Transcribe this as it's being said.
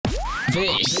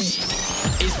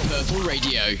This is Purple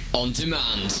Radio on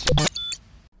demand.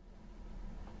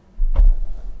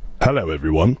 Hello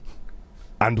everyone,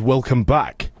 and welcome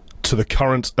back to the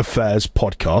Current Affairs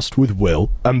podcast with Will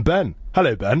and Ben.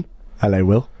 Hello Ben. Hello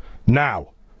Will. Now,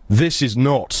 this is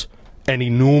not any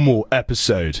normal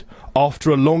episode.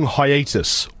 After a long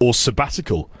hiatus, or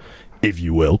sabbatical, if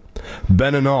you will,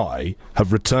 Ben and I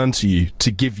have returned to you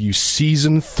to give you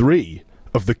Season 3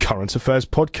 of the Current Affairs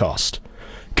podcast.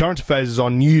 Current Affairs is our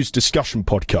news discussion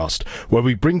podcast where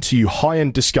we bring to you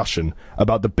high-end discussion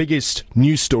about the biggest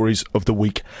news stories of the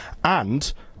week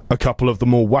and a couple of the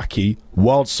more wacky,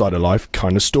 wild side of life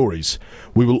kind of stories.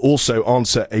 We will also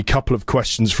answer a couple of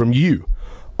questions from you,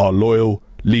 our loyal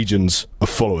legions of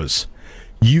followers.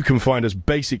 You can find us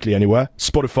basically anywhere: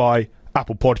 Spotify,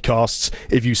 Apple Podcasts.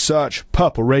 If you search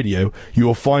Purple Radio, you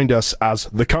will find us as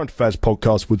the Current Affairs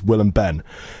podcast with Will and Ben.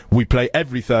 We play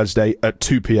every Thursday at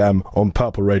 2 p.m. on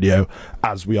Purple Radio,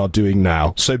 as we are doing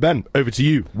now. So Ben, over to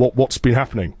you. What's been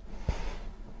happening?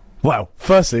 Well,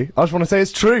 firstly, I just want to say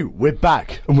it's true. We're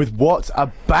back, and with what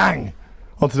a bang!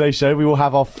 On today's show, we will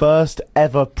have our first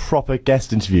ever proper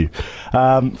guest interview,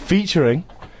 featuring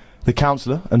the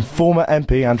councillor and former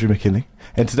MP Andrew McKinley.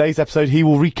 In today's episode, he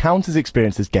will recount his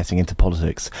experiences getting into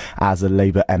politics as a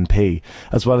Labour MP,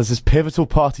 as well as his pivotal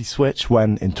party switch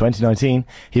when, in 2019,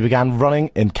 he began running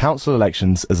in council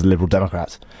elections as a Liberal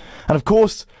Democrat. And of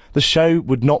course, the show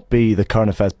would not be the Current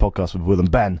Affairs podcast with Will and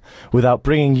Ben without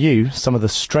bringing you some of the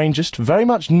strangest, very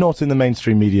much not in the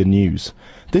mainstream media news.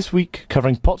 This week,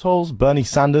 covering potholes, Bernie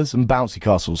Sanders and bouncy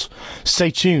castles.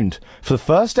 Stay tuned for the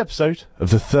first episode of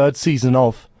the third season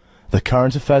of the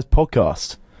Current Affairs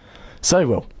podcast. So,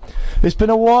 Will, it's been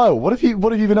a while. What have you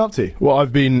been up to? Well,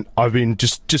 I've been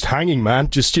just hanging, man.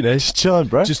 Just chilling,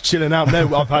 bro. Just chilling out.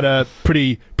 No, I've had a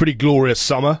pretty glorious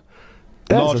summer.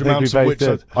 Large amounts of which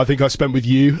I think I spent with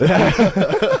you.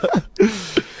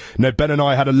 No, Ben and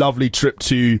I had a lovely trip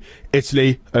to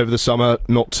Italy over the summer.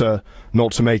 Not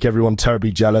to make everyone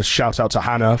terribly jealous. Shout out to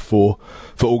Hannah for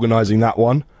organising that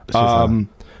one. Did an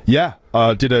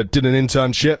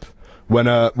internship. Went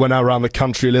around the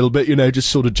country a little bit, just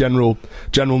sort of general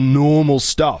normal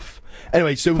stuff.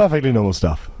 Anyway, so perfectly normal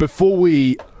stuff. Before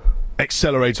we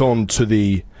accelerate on to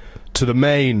the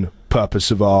main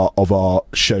purpose of our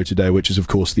show today, which is of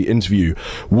course the interview,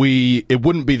 it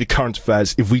wouldn't be the Current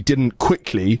Affairs if we didn't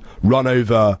quickly run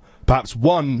over perhaps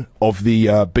one of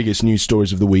the biggest news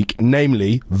stories of the week,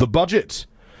 namely the budget.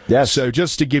 Yes. So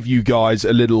just to give you guys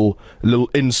a little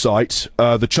insight,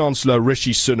 the Chancellor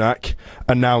Rishi Sunak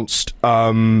announced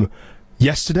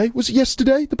yesterday. Was it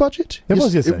yesterday, the budget? It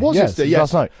was yesterday. It was yesterday, yes.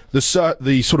 Last night.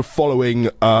 The sort of following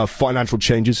financial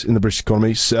changes in the British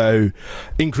economy. So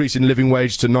increase in living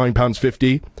wage to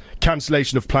 £9.50,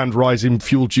 cancellation of planned rise in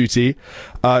fuel duty,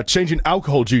 change in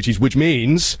alcohol duties, which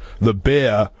means the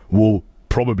beer will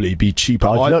probably be cheaper.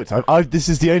 This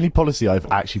is the only policy I've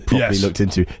actually properly looked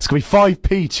into. It's going to be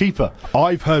 5p cheaper.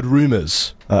 I've heard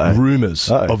rumours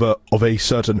of a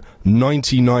certain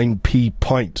 99p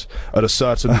pint at a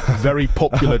certain very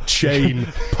popular chain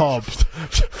pub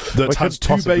that has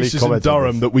two bases in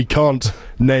Durham that we can't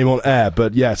name on air.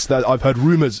 But yes, I've heard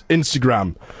rumours.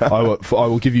 Instagram. I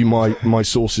will give you my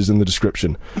sources in the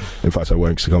description. In fact, I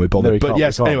won't because I can't be bothered. But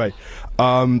yes, anyway.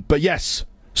 But yes.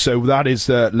 So that is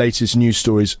the latest news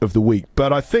stories of the week.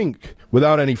 But I think,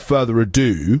 without any further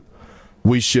ado,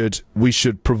 we should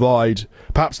provide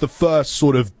perhaps the first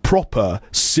sort of proper,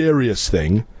 serious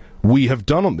thing we have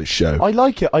done on this show. I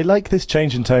like it. I like this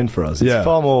change in tone for us. It's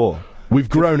far more... We've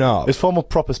grown up. It's far more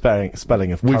proper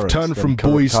spelling of We've turned from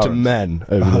boys to men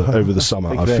over the summer,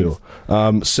 I feel.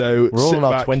 So we're all in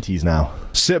our 20s now.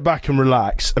 Sit back and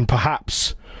relax, and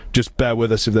perhaps... just bear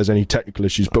with us if there's any technical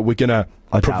issues, but we're going to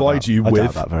provide you with... I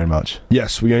doubt that very much.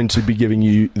 Yes, we're going to be giving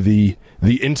you the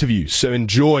interview. So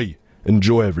enjoy,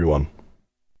 everyone.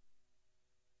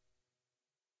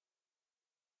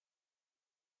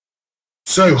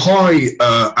 So, hi,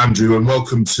 Andrew, and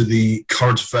welcome to the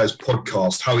Current Affairs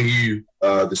podcast. How are you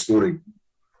this morning?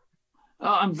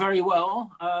 I'm very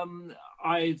well.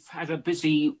 I've had a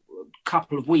busy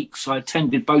couple of weeks. I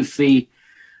attended both the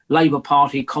Labour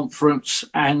Party conference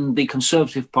and the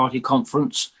Conservative Party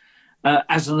conference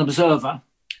as an observer.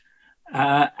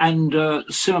 And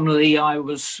similarly, I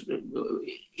was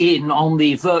in on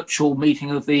the virtual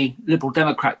meeting of the Liberal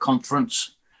Democrat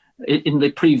conference in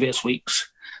the previous weeks.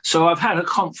 So I've had a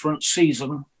conference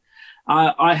season.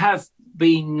 I have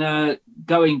been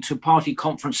going to party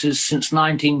conferences since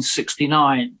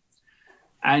 1969.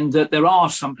 And there are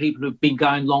some people who've been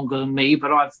going longer than me,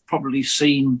 but I've probably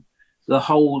seen the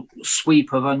whole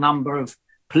sweep of a number of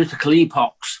political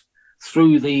epochs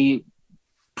through the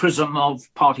prism of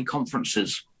party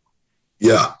conferences.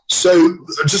 Yeah. So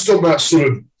just on that sort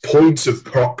of point of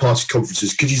party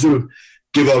conferences, could you sort of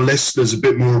give our listeners a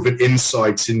bit more of an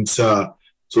insight into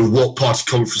sort of what party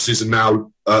conferences are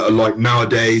now like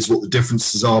nowadays, what the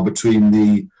differences are between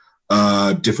the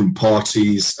different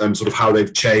parties and sort of how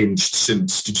they've changed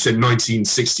since, did you say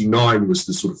 1969 was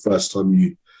the sort of first time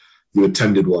you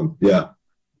attended one? Yeah.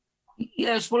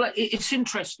 Yes, well, it's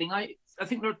interesting. I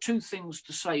think there are two things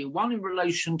to say. One, in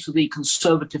relation to the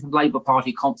Conservative and Labour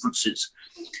Party conferences.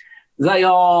 They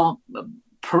are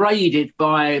paraded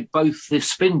by both the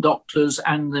spin doctors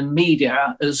and the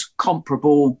media as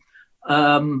comparable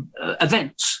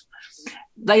events.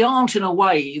 They aren't, in a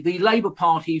way. The Labour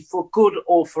Party, for good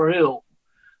or for ill,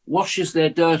 washes their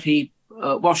dirty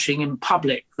washing in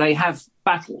public. They have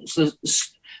battles.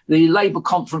 The Labour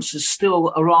conference is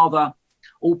still a rather,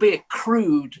 albeit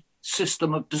crude,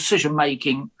 system of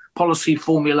decision-making, policy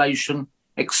formulation,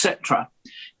 etc.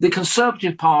 The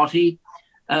Conservative Party,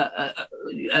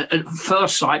 at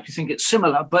first sight, you think it's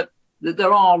similar, but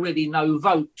there are really no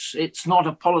votes. It's not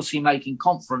a policy-making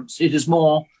conference. It is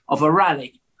more of a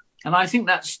rally. And I think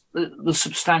that's the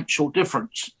substantial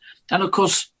difference. And of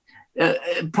course,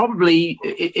 probably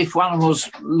if one was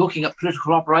looking at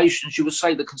political operations, you would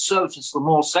say the Conservatives are the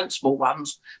more sensible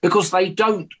ones because they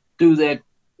don't do their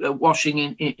washing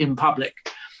in public.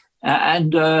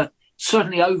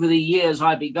 Certainly over the years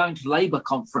I've been going to Labour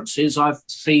conferences, I've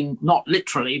seen, not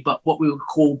literally, but what we would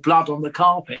call blood on the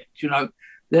carpet. You know,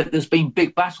 there's been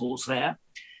big battles there.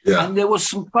 Yeah. And there was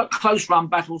some close-run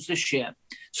battles this year.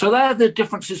 So there are the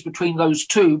differences between those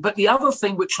two. But the other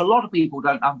thing which a lot of people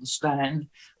don't understand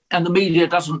and the media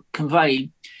doesn't convey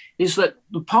is that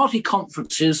the party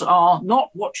conferences are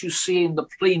not what you see in the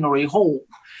plenary hall,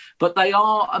 but they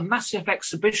are a massive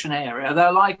exhibition area.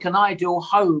 They're like an Ideal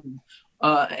Home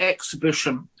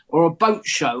exhibition or a boat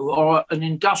show or an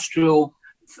industrial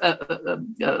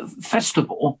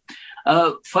festival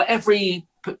for every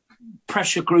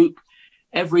pressure group,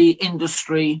 every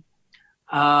industry,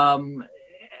 every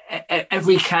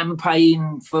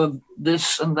campaign for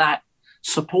this and that,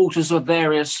 supporters of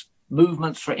various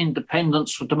movements for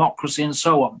independence, for democracy, and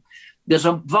so on. There's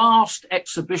a vast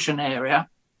exhibition area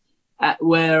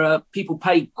where people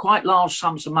pay quite large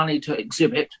sums of money to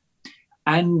exhibit.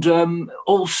 And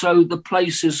also the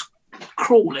place is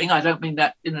crawling, I don't mean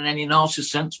that in any nasty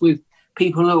sense, with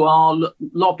people who are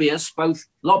lobbyists, both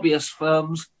lobbyist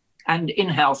firms and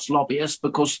in-house lobbyists,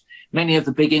 because many of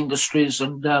the big industries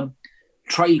and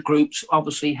trade groups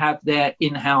obviously have their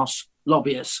in-house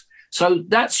lobbyists. So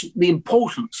that's the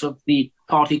importance of the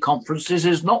party conferences,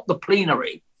 is not the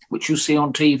plenary, which you see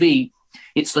on TV.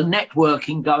 It's the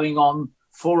networking going on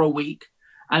for a week.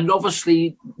 And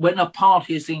obviously, when a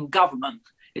party is in government,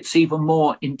 it's even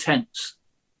more intense.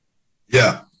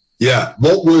 Yeah, yeah.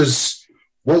 What was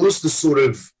the sort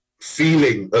of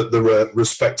feeling at the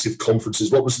respective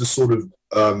conferences? What was the sort of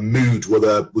mood? Were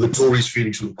the Tories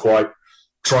feeling sort of quite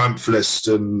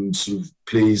triumphalist and sort of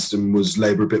pleased, and was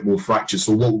Labour a bit more fractious?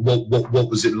 Or what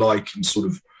was it like and sort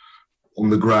of on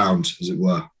the ground, as it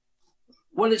were?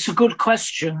 Well, it's a good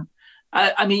question.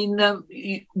 I mean,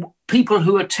 people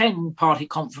who attend party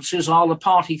conferences are the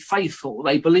party faithful.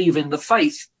 They believe in the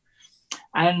faith.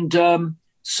 And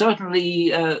certainly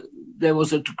there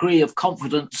was a degree of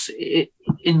confidence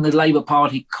in the Labour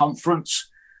Party conference,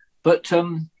 but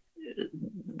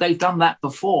they've done that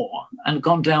before and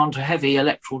gone down to heavy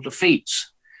electoral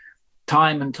defeats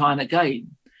time and time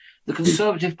again. The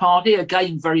Conservative Party,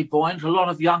 again, very buoyant. A lot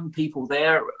of young people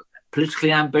there,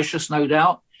 politically ambitious, no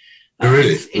doubt.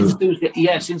 Really?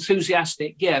 Yes,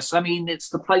 enthusiastic, yes. I mean, it's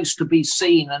the place to be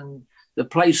seen and the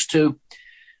place to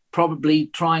probably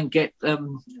try and get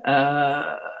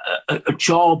a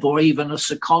job or even a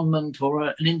secondment or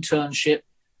an internship.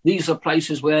 These are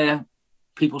places where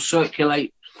people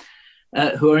circulate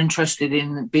who are interested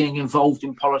in being involved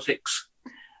in politics.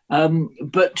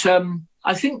 But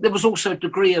I think there was also a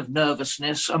degree of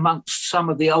nervousness amongst some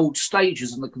of the old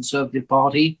stagers in the Conservative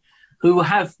Party who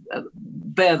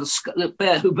bear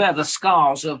the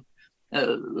scars of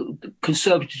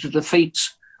Conservative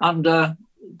defeats under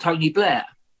Tony Blair.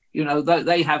 You know,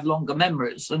 they have longer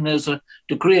memories, and there's a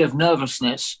degree of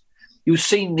nervousness. You've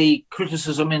seen the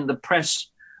criticism in the press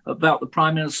about the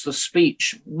Prime Minister's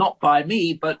speech, not by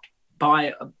me, but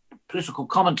by a political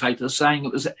commentator, saying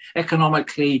it was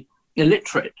economically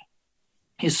illiterate,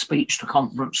 his speech to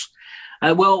conference.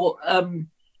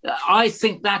 I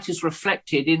think that is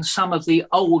reflected in some of the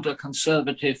older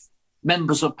Conservative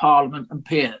members of Parliament and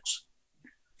peers.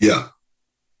 Yeah.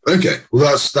 Okay.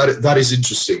 Well, that is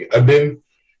interesting. And then,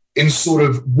 in sort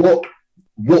of what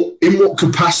what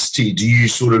capacity do you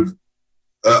sort of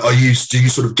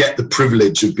get the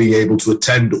privilege of being able to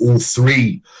attend all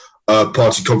three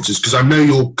party conferences? Because I know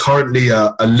you're currently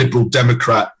a Liberal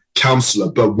Democrat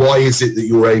councillor, but why is it that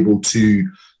you're able to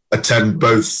attend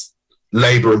both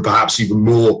Labour and perhaps even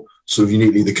more sort of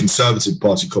uniquely the Conservative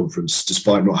Party conference,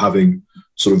 despite not having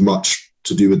sort of much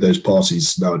to do with those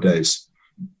parties nowadays?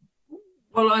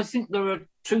 Well, I think there are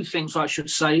two things I should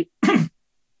say.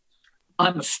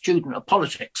 I'm a student of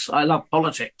politics. I love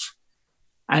politics.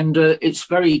 And it's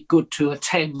very good to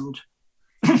attend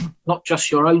not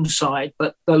just your own side,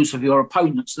 but those of your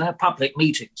opponents. They're public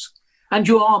meetings. And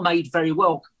you are made very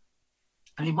welcome.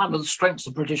 I mean, one of the strengths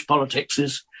of British politics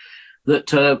is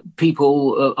that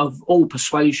people of all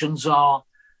persuasions are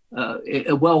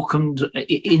welcomed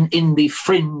in the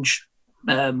fringe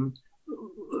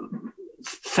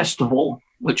festival,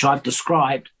 which I've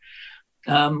described.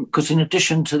 Because in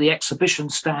addition to the exhibition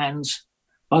stands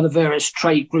by the various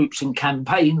trade groups and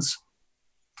campaigns,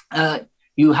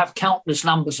 you have countless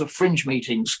numbers of fringe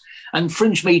meetings, and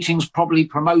fringe meetings probably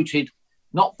promoted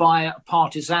not by a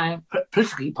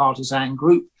politically partisan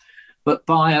group, but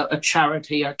by a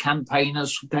charity,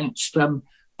 campaigners against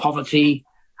poverty,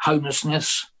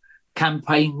 homelessness,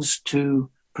 campaigns to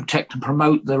protect and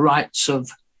promote the rights of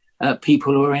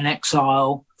people who are in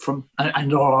exile from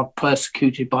and are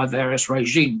persecuted by various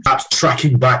regimes. Perhaps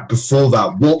tracking back before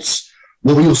that, what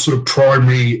were your sort of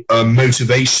primary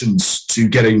motivations to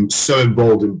getting so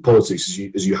involved in politics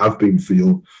as you have been for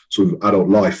your sort of adult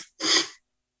life?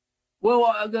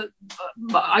 Well,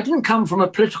 I didn't come from a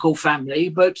political family,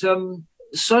 but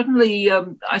certainly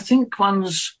I think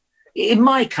in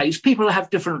my case, people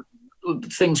have different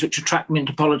things which attract me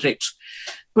into politics.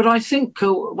 But I think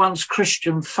one's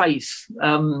Christian faith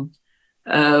had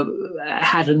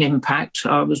an impact.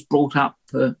 I was brought up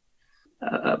a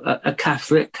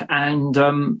Catholic, and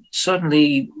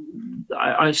certainly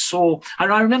I saw,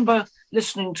 and I remember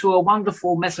listening to a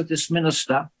wonderful Methodist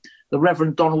minister, the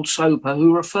Reverend Donald Soper,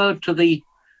 who referred to the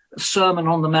Sermon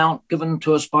on the Mount given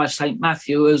to us by St.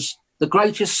 Matthew as the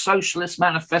greatest socialist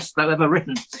manifesto ever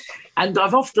written. And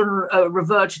I've often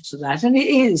reverted to that. And it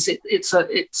is. It's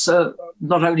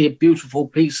not only a beautiful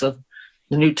piece of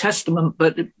the New Testament,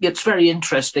 but it's very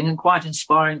interesting and quite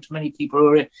inspiring to many people who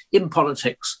are in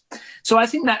politics. So I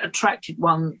think that attracted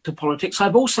one to politics.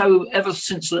 I've also, ever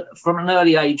since from an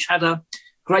early age, had a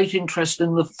great interest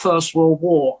in the First World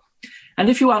War. And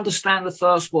if you understand the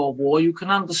First World War, you can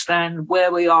understand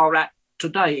where we are at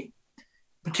today,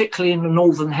 particularly in the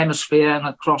Northern Hemisphere and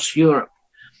across Europe.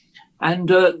 And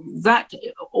that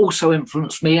also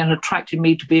influenced me and attracted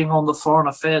me to being on the Foreign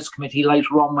Affairs Committee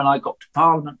later on when I got to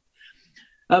Parliament.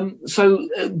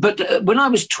 But when I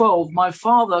was 12, my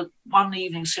father one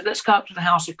evening said, let's go up to the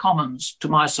House of Commons, to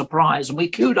my surprise. And we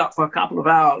queued up for a couple of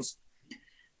hours.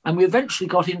 And we eventually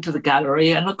got into the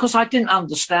gallery. And of course, I didn't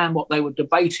understand what they were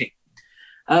debating.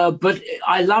 But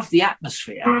I loved the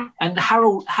atmosphere. And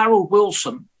Harold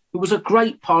Wilson, who was a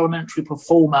great parliamentary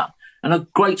performer and a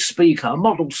great speaker, a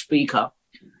model speaker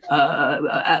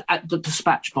at the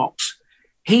dispatch box,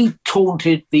 he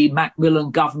taunted the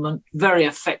Macmillan government very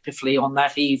effectively on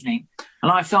that evening.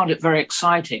 And I found it very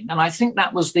exciting. And I think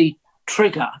that was the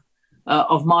trigger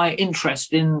of my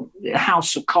interest in the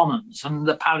House of Commons and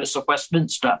the Palace of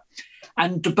Westminster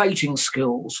and debating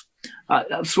skills.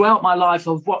 Throughout my life,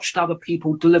 I've watched other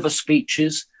people deliver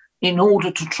speeches in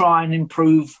order to try and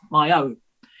improve my own.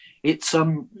 It's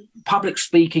public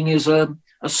speaking is a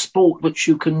sport which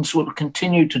you can sort of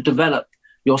continue to develop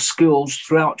your skills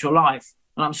throughout your life,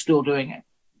 and I'm still doing it.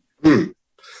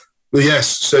 Well, yes.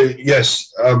 So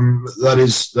yes, that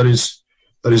is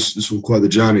sort of quite the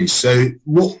journey. So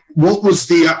what was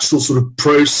the actual sort of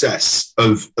process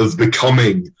of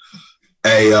becoming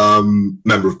a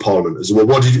member of Parliament as well?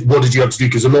 What did you have to do?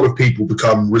 Because a lot of people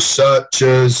become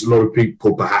researchers. A lot of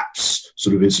people perhaps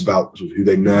sort of it's about sort of who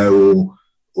they know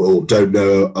or don't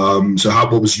know. So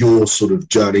what was your sort of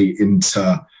journey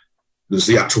into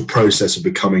the actual process of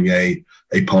becoming a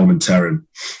parliamentarian?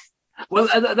 Well,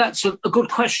 that's a good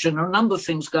question. A number of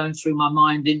things going through my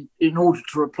mind in order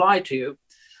to reply to you.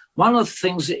 One of the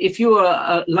things, if you're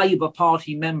a Labour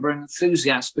Party member and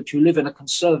enthusiast, but you live in a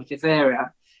Conservative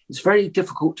area, it's very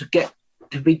difficult to get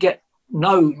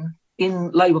known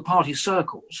in Labour Party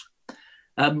circles.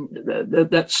 And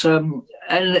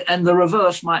the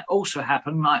reverse might also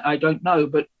happen. I don't know,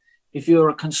 but if you're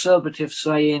a Conservative,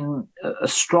 say in a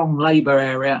strong Labour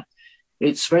area,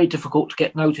 it's very difficult to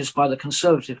get noticed by the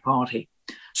Conservative Party.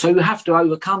 So you have to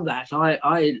overcome that.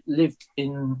 I lived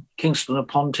in Kingston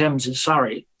upon Thames in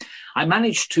Surrey. I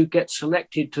managed to get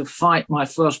selected to fight my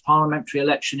first parliamentary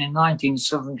election in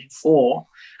 1974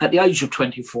 at the age of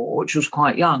 24, which was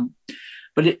quite young.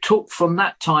 But it took from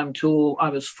that time till I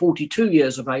was 42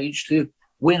 years of age to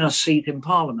win a seat in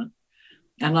Parliament.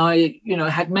 And I,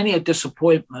 had many a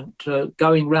disappointment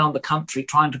going around the country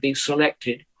trying to be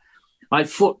selected. I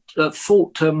fought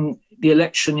the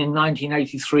election in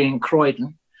 1983 in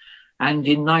Croydon and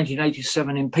in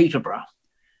 1987 in Peterborough.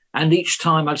 And each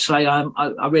time I'd say I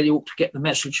really ought to get the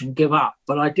message and give up,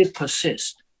 but I did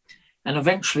persist. And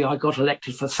eventually I got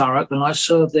elected for Thurrock, and I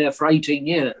served there for 18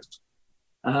 years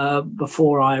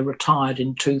before I retired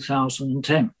in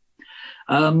 2010.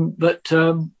 But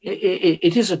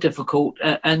it is a difficult,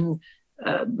 and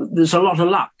there's a lot of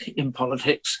luck in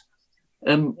politics.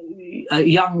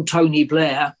 Young Tony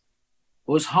Blair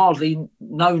was hardly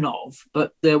known of,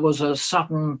 but there was a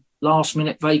sudden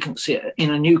last-minute vacancy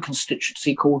in a new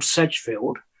constituency called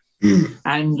Sedgefield,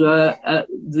 and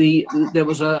there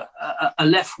was a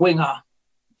left-winger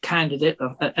candidate,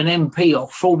 an MP or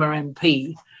former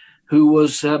MP, who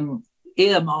was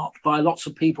earmarked by lots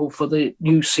of people for the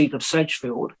new seat of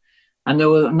Sedgefield, and there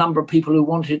were a number of people who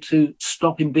wanted to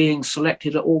stop him being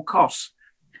selected at all costs,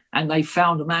 and they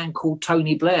found a man called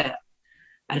Tony Blair,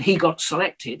 and he got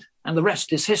selected, and the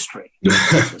rest is history.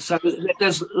 So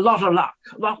there's a lot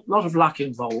of luck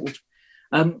involved,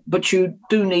 but you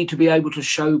do need to be able to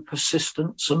show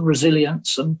persistence and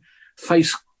resilience and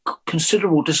face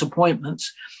considerable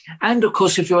disappointments. And of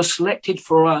course, if you're selected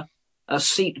for a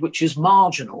seat which is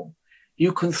marginal,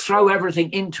 you can throw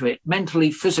everything into it,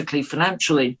 mentally, physically,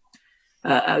 financially,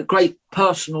 at great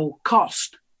personal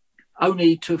cost,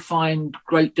 only to find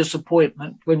great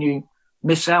disappointment when you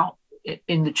miss out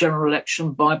in the general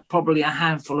election by probably a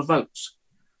handful of votes.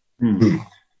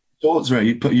 Thoughts, Ray?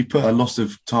 You put a lot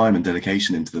of time and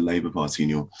dedication into the Labour Party in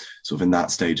your sort of in that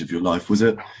stage of your life.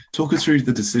 Talk us through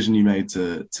the decision you made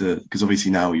to because obviously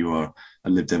now you are a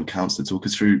Lib Dem councillor. Talk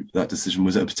us through that decision.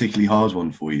 Was it a particularly hard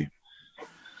one for you?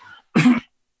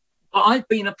 I've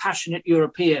been a passionate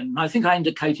European. I think I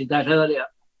indicated that earlier,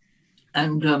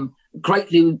 and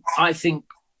greatly, I think,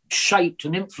 shaped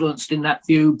and influenced in that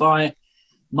view by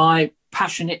my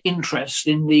passionate interest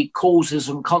in the causes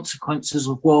and consequences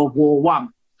of World War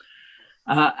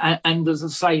I. And as I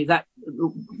say, that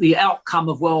the outcome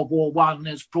of World War I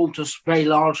has brought us very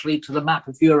largely to the map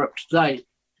of Europe today,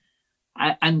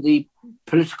 and the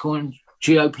political and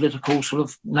geopolitical sort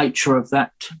of nature of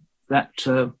that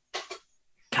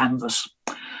canvas.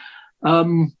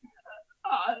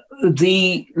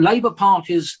 The Labour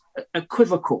Party's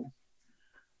equivocal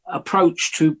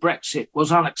approach to Brexit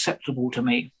was unacceptable to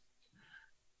me.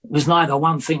 It was neither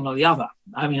one thing nor the other.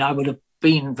 I mean, I would have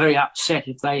been very upset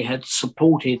if they had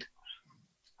supported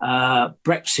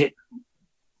Brexit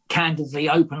candidly,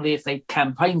 openly, if they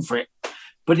campaigned for it.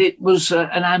 But it was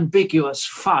an ambiguous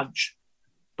fudge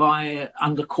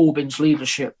under Corbyn's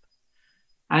leadership.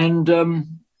 And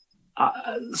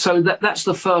so that's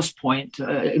the first point.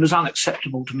 It was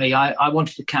unacceptable to me. I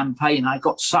wanted to campaign. I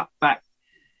got sucked back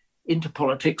into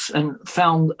politics and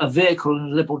found a vehicle in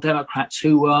the Liberal Democrats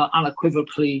who were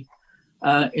unequivocally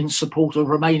in support of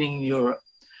remaining in Europe.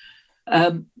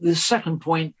 The second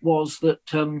point was that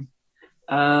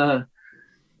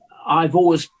I've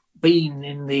always been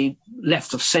in the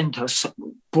left of centre,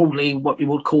 broadly what you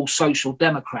would call social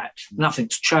democrat.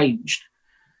 Nothing's changed.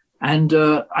 And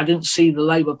I didn't see the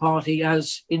Labour Party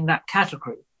as in that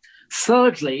category.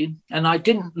 Thirdly, and I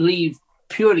didn't leave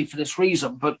purely for this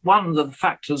reason, but one of the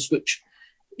factors which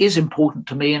is important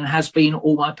to me and has been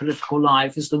all my political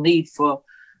life is the need for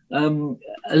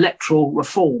electoral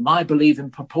reform. I believe in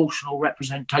proportional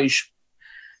representation,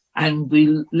 and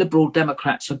the Liberal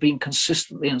Democrats have been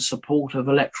consistently in support of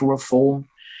electoral reform.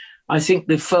 I think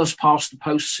the first past the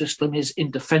post system is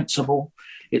indefensible.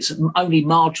 It's only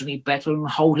marginally better than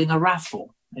holding a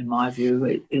raffle, in my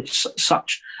view. It's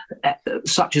such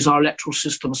is our electoral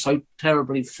system, so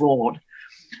terribly flawed.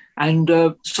 And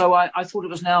so I thought it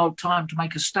was now time to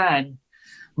make a stand.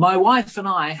 My wife and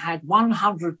I had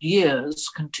 100 years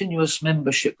continuous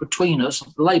membership between us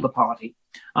of the Labour Party.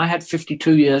 I had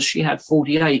 52 years, she had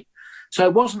 48. So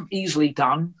it wasn't easily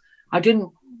done. I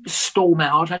didn't storm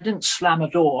out, I didn't slam a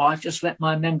door, I just let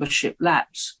my membership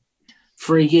lapse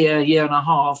for a year and a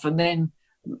half. And then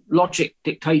logic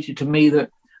dictated to me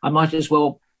that I might as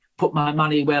well put my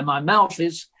money where my mouth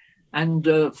is and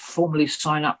formally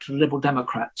sign up to the Liberal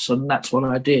Democrats. And that's what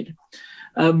I did.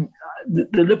 The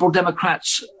Liberal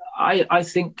Democrats, I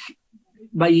think,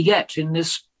 may yet in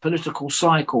this political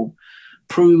cycle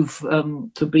prove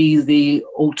to be the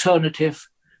alternative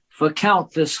for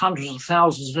countless hundreds of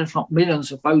thousands, if not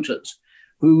millions of voters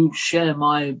who share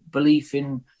my belief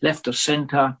in left of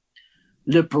centre,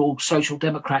 liberal, social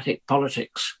democratic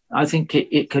politics. I think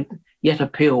it could yet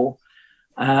appeal.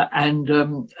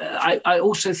 I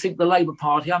also think the Labour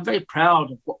Party, I'm very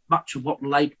proud of much of what the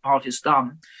Labour Party has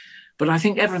done, but I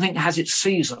think everything has its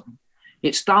season.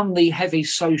 It's done the heavy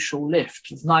social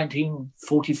lift of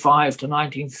 1945 to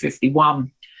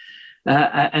 1951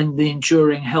 and the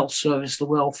enduring health service, the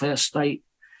welfare state.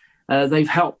 They've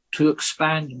helped to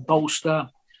expand and bolster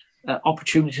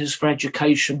opportunities for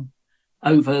education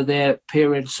over their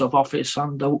periods of office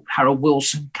under Harold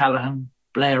Wilson, Callaghan,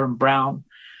 Blair and Brown.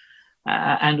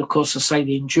 And of course, I say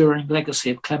the enduring legacy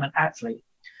of Clement Attlee.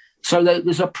 So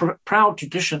there's a proud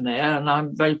tradition there, and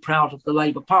I'm very proud of the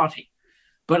Labour Party.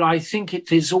 But I think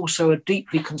it is also a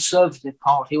deeply conservative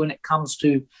party when it comes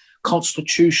to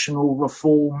constitutional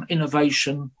reform,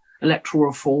 innovation, electoral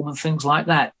reform, and things like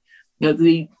that. You know,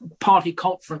 the party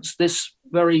conference this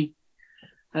very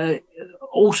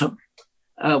autumn,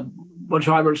 which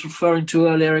I was referring to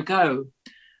earlier ago,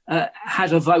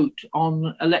 had a vote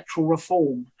on electoral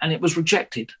reform, and it was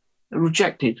rejected.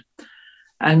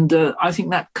 And I think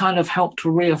that kind of helped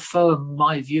to reaffirm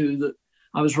my view that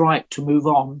I was right to move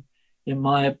on in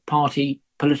my party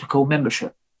political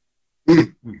membership.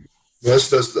 That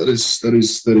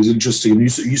is interesting. And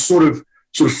you sort of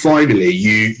finally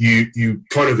you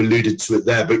kind of alluded to it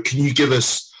there, but can you give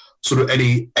us sort of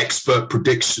any expert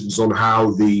predictions on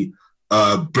how the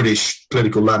British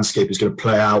political landscape is going to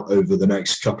play out over the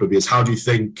next couple of years? How do you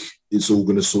think it's all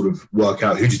going to sort of work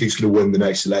out? Who do you think is going to win the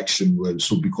next election? We'll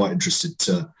sort of be quite interested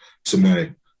to know.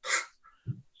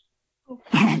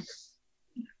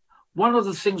 One of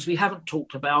the things we haven't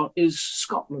talked about is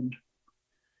Scotland.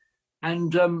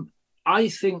 And I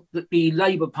think that the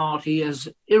Labour Party has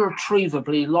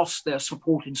irretrievably lost their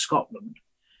support in Scotland.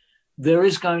 There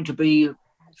is going to be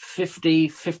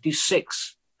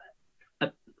 56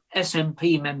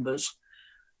 SNP members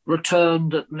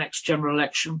returned at the next general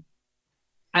election.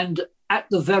 And at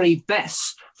the very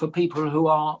best, for people who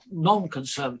are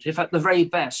non-conservative, at the very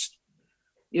best,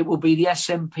 it will be the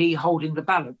SNP holding the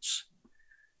balance.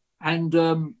 And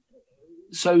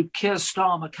so Keir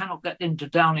Starmer cannot get into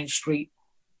Downing Street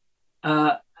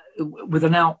with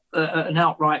an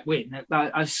outright win.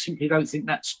 I simply don't think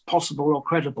that's possible or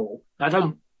credible.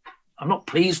 I'm not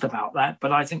pleased about that,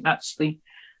 but I think that's the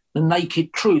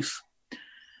naked truth.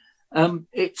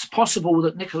 It's possible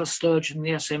that Nicola Sturgeon,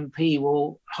 the SNP,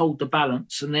 will hold the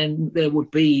balance, and then there would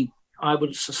be, I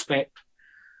would suspect,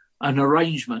 an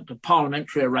arrangement, a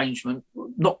parliamentary arrangement,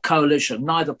 not coalition.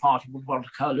 Neither party would want a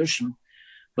coalition,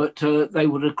 but they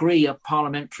would agree a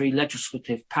parliamentary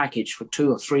legislative package for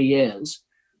 2 or 3 years,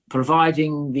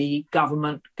 providing the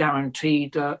government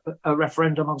guaranteed a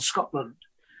referendum on Scotland.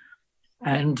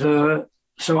 And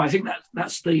so I think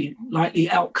that's the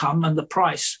likely outcome and the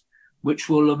price which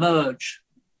will emerge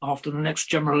after the next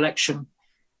general election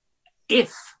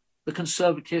if the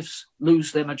Conservatives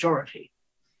lose their majority.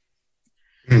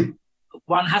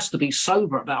 One has to be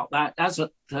sober about that. As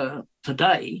of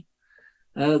today,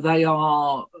 they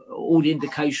are, all the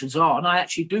indications are, and I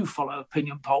actually do follow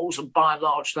opinion polls, and by and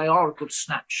large, they are a good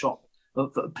snapshot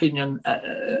of opinion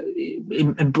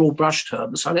in broad brush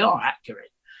terms, so they are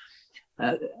accurate.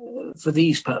 For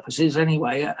these purposes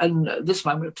anyway. And at this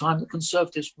moment of time, the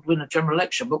Conservatives would win a general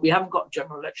election, but we haven't got a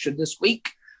general election this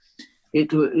week.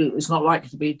 It's not likely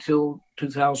to be till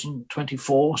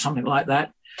 2024, something like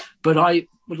that. But I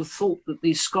would have thought that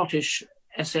the Scottish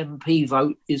SNP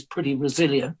vote is pretty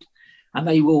resilient, and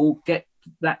they will get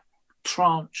that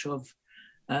tranche of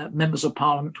members of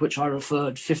parliament, to which I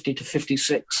referred, 50 to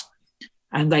 56,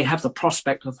 and they have the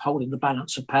prospect of holding the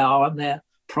balance of power, and their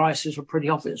price is a pretty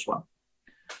obvious one.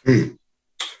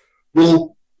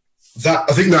 Well,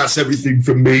 I think that's everything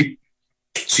from me.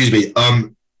 Excuse me.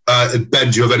 Ben,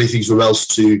 do you have anything else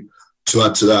to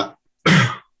add to that?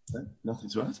 Nothing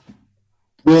to add.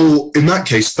 Well, in that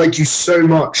case, thank you so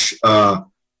much,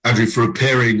 Andrew, for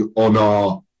appearing on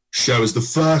our show as the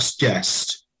first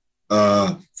guest,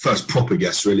 first proper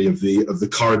guest, really, of the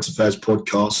Current Affairs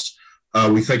podcast.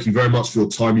 We thank you very much for your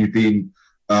time. You've been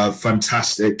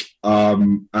fantastic,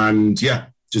 and yeah.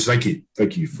 Just thank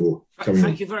you for coming.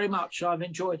 Thank you very much. I've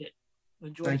enjoyed it.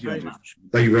 Thank you very much.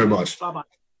 Thank you very much. Bye-bye.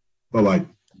 Bye-bye.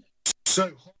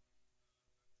 So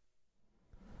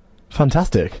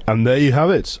fantastic. And there you have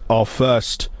it, our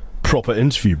first proper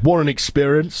interview. What an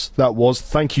experience that was.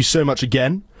 Thank you so much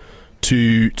again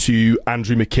to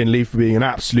Andrew McKinley for being an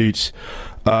absolute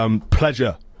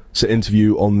pleasure to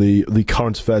interview on the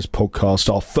Current Affairs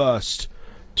podcast, our first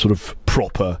sort of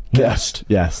proper guest.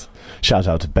 Yes. Shout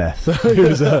out to Beth, who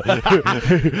Yes,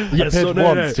 appeared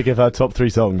once to give her top 3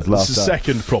 songs last It's the time.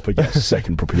 second proper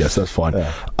guest. That's fine.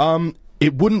 Yeah.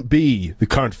 It wouldn't be the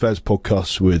Current Affairs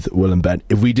podcast with Will and Ben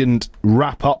if we didn't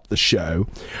wrap up the show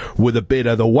with a bit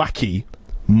of the wacky,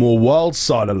 more wild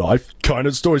side of life kind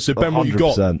of story. So Ben, what you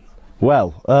got? 100%.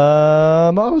 Well, I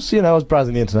was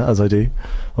browsing the internet, as I do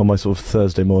on my sort of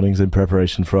Thursday mornings in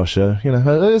preparation for our show.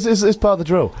 It's part of the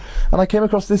drill. And I came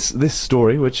across this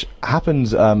story, which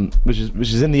happened, which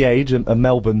is in The Age, a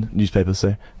Melbourne newspaper,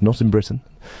 so not in Britain,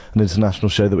 an international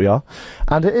show that we are.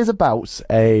 And it is about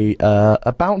a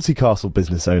bouncy castle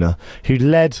business owner who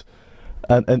led.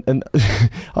 And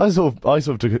I sort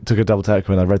of took a double take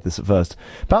when I read this at first.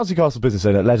 Bouncy Castle business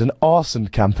owner led an arson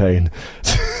campaign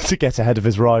to get ahead of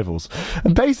his rivals.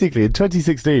 And basically, in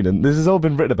 2016, and this has all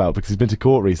been written about because he's been to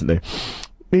court recently,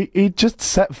 he just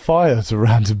set fire to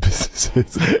random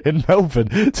businesses in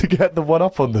Melbourne to get the one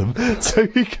up on them, so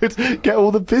he could get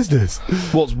all the business.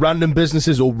 What's random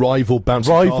businesses or rival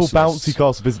bouncy castles? Bouncy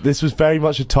Castle business. This was very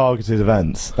much a targeted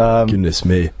event. Goodness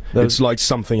me, it's like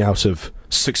something out of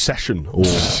Succession, or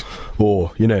these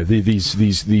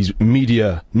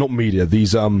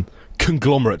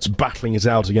conglomerates battling it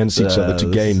out against each other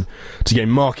to gain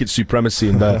market supremacy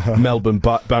in the Melbourne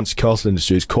bouncy castle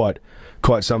industry. Is quite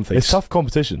something. It's tough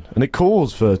competition, and it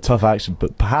calls for tough action,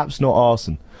 but perhaps not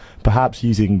arson. Perhaps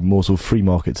using more sort of free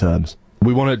market terms.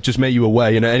 We want to just make you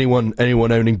aware, anyone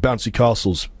owning bouncy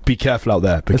castles, be careful out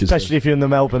there, because especially if you're in the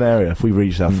Melbourne area. If we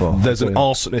reach that far, there's an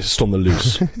arsonist on the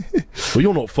loose. Well,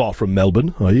 you're not far from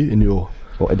Melbourne, are you? In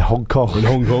Hong Kong. In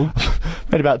Hong Kong,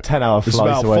 maybe about 10-hour it's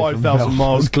flights about away. 5,000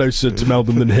 miles closer to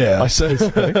Melbourne than here. I say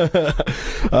so.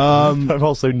 I'm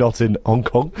also not in Hong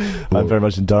Kong. I'm very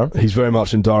much in Durham. He's very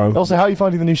much in Durham. Also, how are you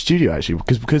finding the new studio, actually?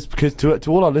 Because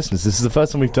to all our listeners, this is the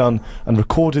first time we've done and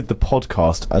recorded the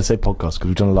podcast. I say podcast because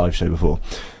we've done a live show before.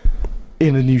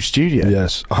 In a new studio.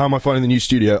 Yes. How am I finding the new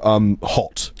studio?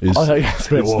 Hot. It's a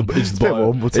bit warm. It's a bit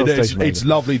warm. It's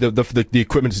lovely. The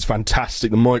equipment is fantastic.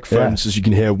 The microphones, as you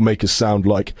can hear, make us sound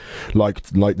like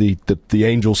the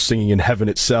angels singing in heaven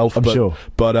itself. I'm sure.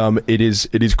 But it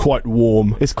is quite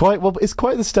warm. It's quite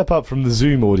the step up from the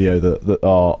Zoom audio that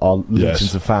our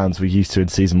legions of fans were used to in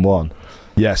season 1.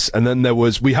 Yes, and then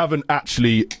we haven't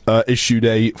actually issued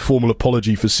a formal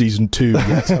apology for season 2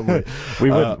 yet, have we?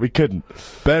 We couldn't.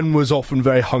 Ben was often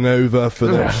very hungover for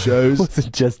those shows. It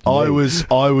wasn't just me. I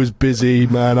was busy,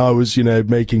 man. I was,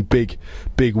 making big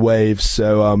waves.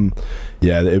 So,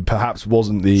 it perhaps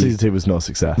wasn't season 2 was not a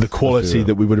success. The quality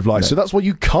that we would have liked. No. So that's why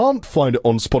you can't find it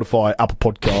on Spotify,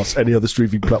 Apple Podcasts, any other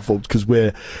streaming platforms, because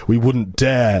we wouldn't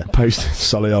dare post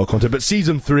sully our content. But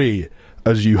season 3,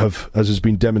 as has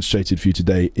been demonstrated for you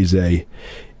today, is a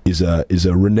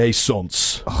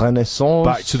renaissance.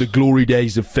 Back to the glory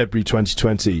days of February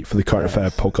 2020 for the Current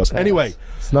Affair podcast. Anyway,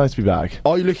 it's nice to be back.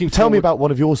 Are you looking? Tell me about one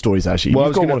of your stories. Actually, well,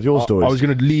 you've got one of your stories. I was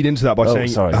going to lead into that by saying,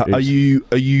 sorry, are you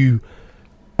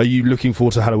looking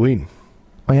forward to Halloween?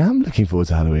 I am looking forward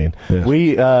to Halloween. Yeah.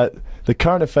 We, the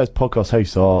Current Affairs podcast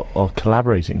hosts, are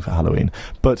collaborating for Halloween,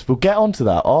 but we'll get onto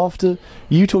that after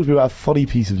you talked to me about a funny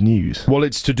piece of news. Well,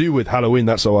 it's to do with Halloween.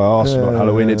 That's why I asked about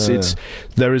Halloween.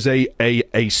 There is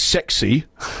a sexy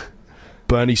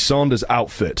Bernie Sanders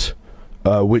outfit,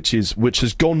 which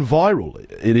has gone viral.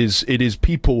 It is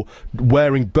people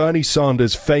wearing Bernie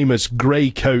Sanders' famous grey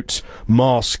coat,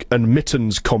 mask, and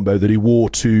mittens combo that he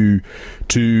wore to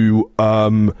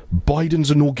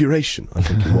Biden's inauguration, I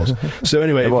think it was. So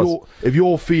anyway, if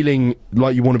you're feeling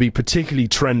like you want to be particularly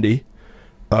trendy,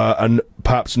 and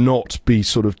perhaps not be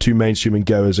sort of too mainstream and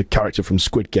go as a character from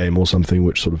Squid Game or something,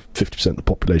 which sort of 50% of the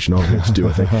population are going to do,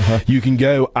 I think. You can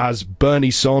go as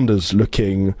Bernie Sanders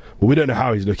looking, well, we don't know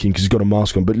how he's looking because he's got a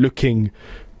mask on, but looking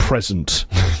present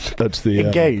at the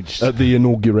engaged at the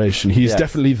inauguration. He's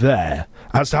definitely there.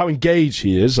 As to how engaged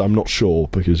he is, I'm not sure,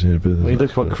 because he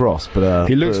looks quite cross, but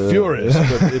he looks furious.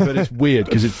 but it's weird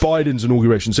because it's Biden's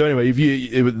inauguration. So anyway,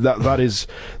 that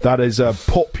is a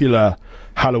popular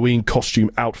Halloween costume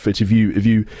outfit. If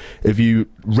you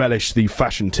relish the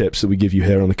fashion tips that we give you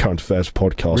here on the Current Affairs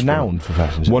podcast, renowned for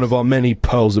fashion tips, one of our many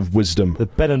pearls of wisdom, the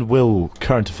Ben and Will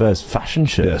Current Affairs fashion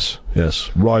show.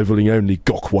 Yes, rivaling only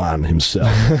Gok Wan himself.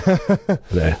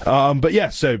 There. But yeah,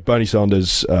 so Bernie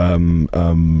Sanders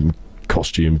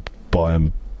costume, buy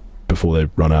them before they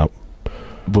run out.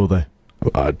 Will they?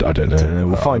 I don't know.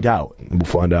 We'll find out. We'll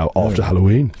find out after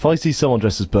Halloween. If I see someone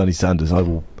dressed as Bernie Sanders,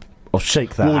 I'll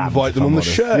shake that. We'll invite them on the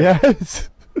show. Yes.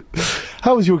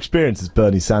 How was your experience as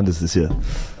Bernie Sanders this year?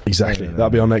 Exactly. That'll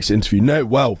be our next interview. No,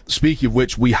 well, speaking of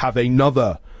which, we have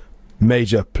another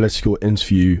major political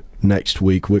interview next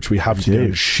week, which we have to go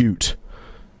and shoot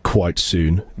quite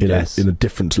soon in a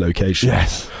different location.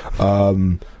 Yes.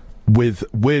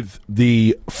 With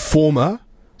the former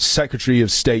Secretary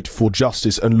of State for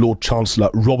Justice and Lord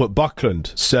Chancellor Robert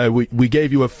Buckland. So we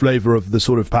gave you a flavour of the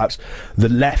sort of perhaps the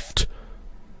left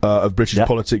of British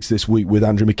politics this week with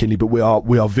Andrew McKinley, but we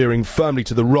are veering firmly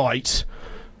to the right.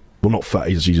 Well, not fat.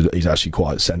 He's actually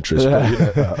quite centrist.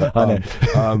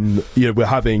 But, we're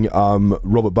having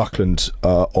Robert Buckland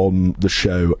on the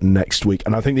show next week,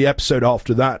 and I think the episode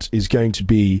after that is going to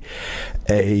be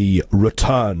a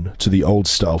return to the old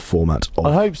style format.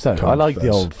 I hope so. I like the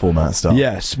old format stuff.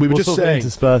 Yes, we were just saying,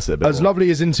 intersperse it a bit as more. lovely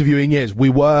as interviewing is,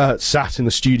 we were sat in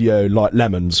the studio like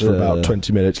lemons for about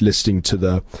 20 minutes listening to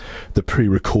the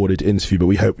pre-recorded interview, but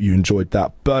we hope you enjoyed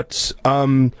that. But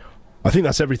I think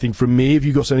that's everything from me. Have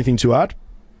you got anything to add?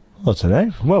 I don't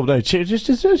know. Well, no, just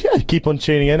keep on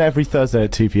tuning in every Thursday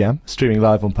at 2 p.m, streaming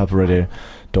live on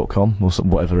purpleradio.com or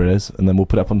whatever it is, and then we'll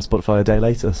put it up on Spotify a day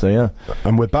later. So, yeah.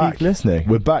 And we're back. Keep listening.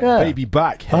 We're back, baby,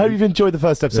 back. I hope you've enjoyed the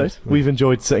first episode. Yeah. We've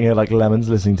enjoyed sitting here like lemons,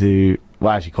 listening to,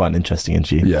 well, actually quite an interesting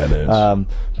interview. Yeah, it is.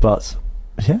 But,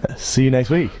 yeah, see you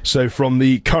next week. So, from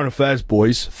the Current Affairs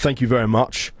boys, thank you very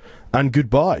much, and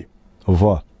goodbye. Au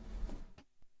revoir.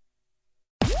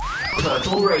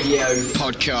 Purple Radio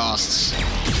Podcasts.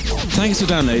 Thanks for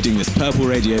downloading this Purple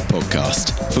Radio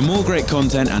podcast. For more great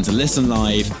content and to listen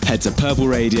live, head to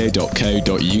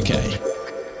purpleradio.co.uk.